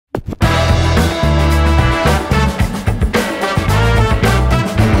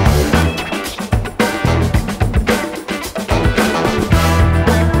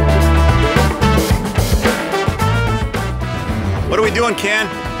Ken?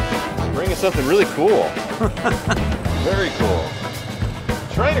 Bringing something really cool. Very cool.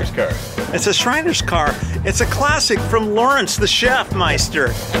 Shriner's car. It's a Shriner's car. It's a classic from Lawrence the Chef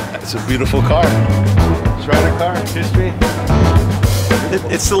Meister. It's a beautiful car. Shriner car, history.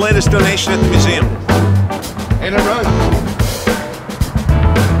 It's the latest donation at the museum. Ain't it right?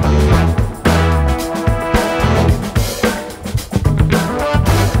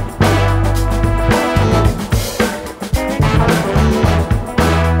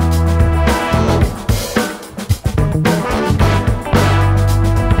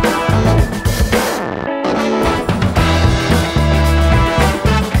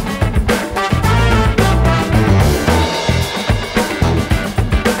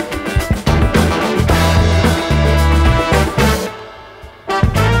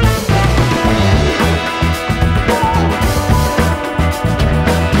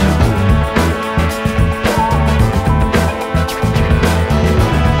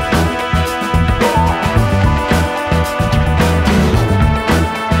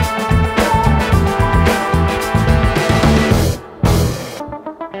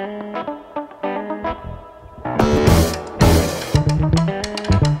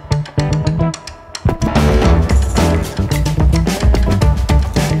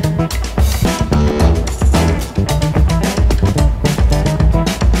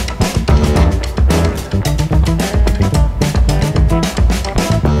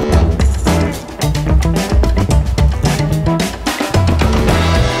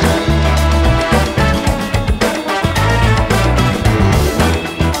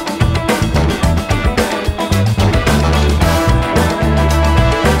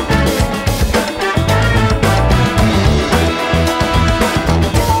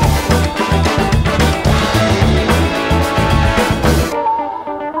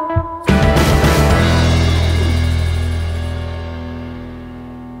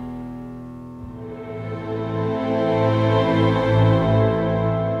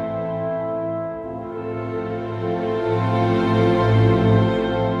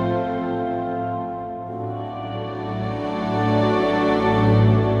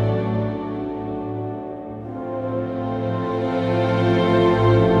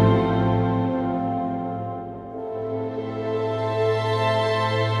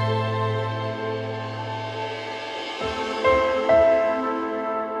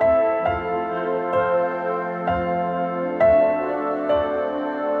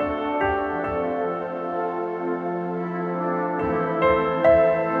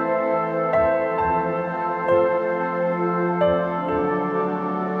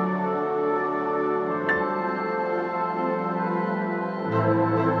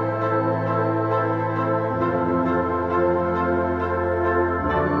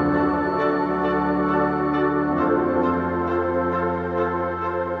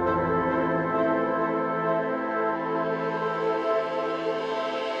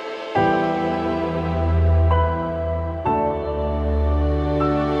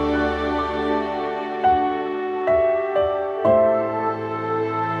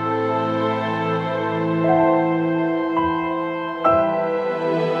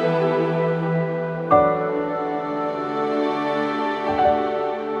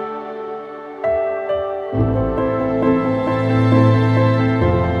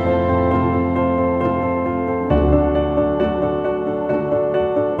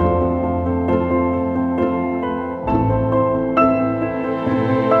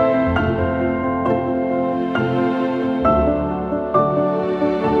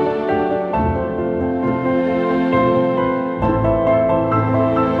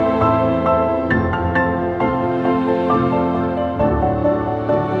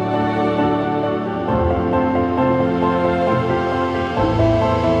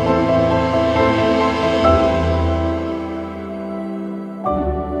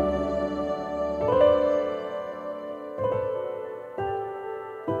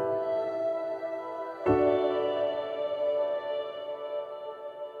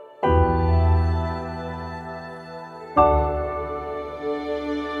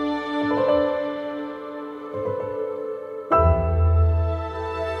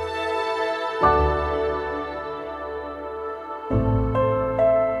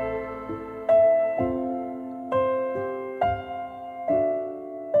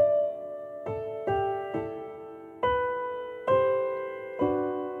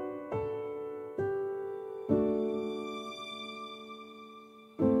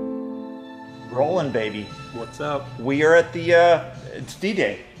 Rolling, baby. What's up? We are at the, it's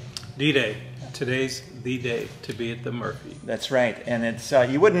D-Day. D-Day. Today's the day to be at the Murphy. That's right. And it's,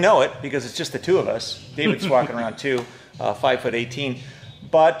 you wouldn't know it because it's just the two of us. David's walking around too. 5'18".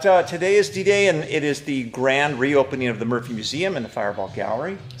 But today is D-Day, and it is the grand reopening of the Murphy Museum and the Fireball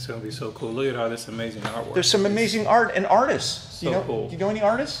Gallery. It's gonna be so cool. Look at all this amazing artwork. There's some amazing art and artists. So cool. Do you know any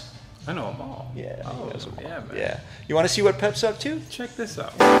artists? I know them all. Yeah. Oh, yeah, man. Yeah. You want to see what Pep's up to? Check this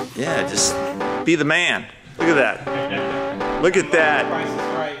out. Yeah, just be the man. Look at that. Look at that. The price is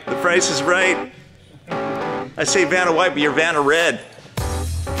right. The price is right. I say Vanna White, but you're Vanna Red.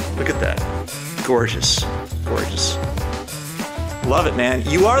 Look at that. Gorgeous. Gorgeous. Love it, man.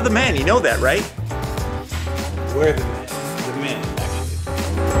 You are the man. You know that, right? We're the men. The men,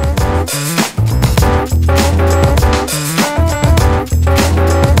 actually.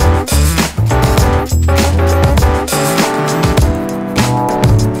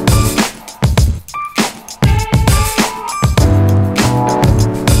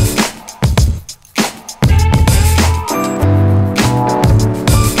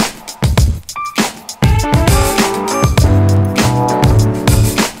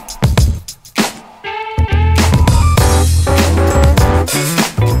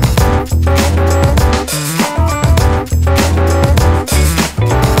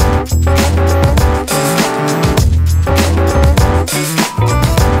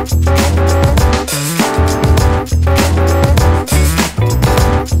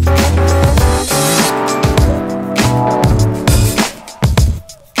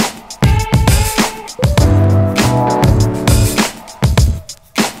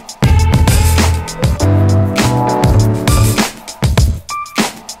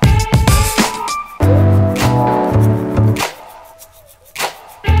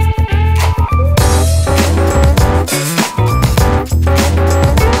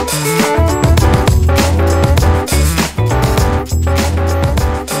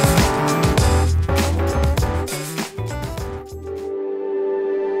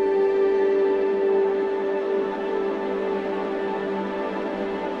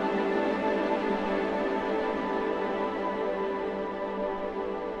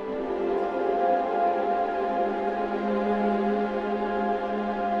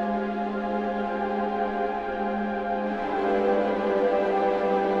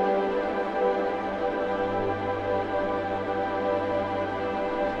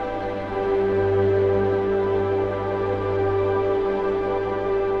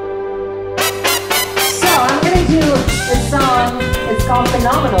 The song is called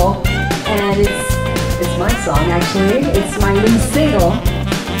Phenomenal, and it's my song actually. It's my new single,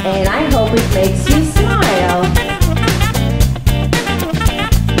 and I hope it makes you smile.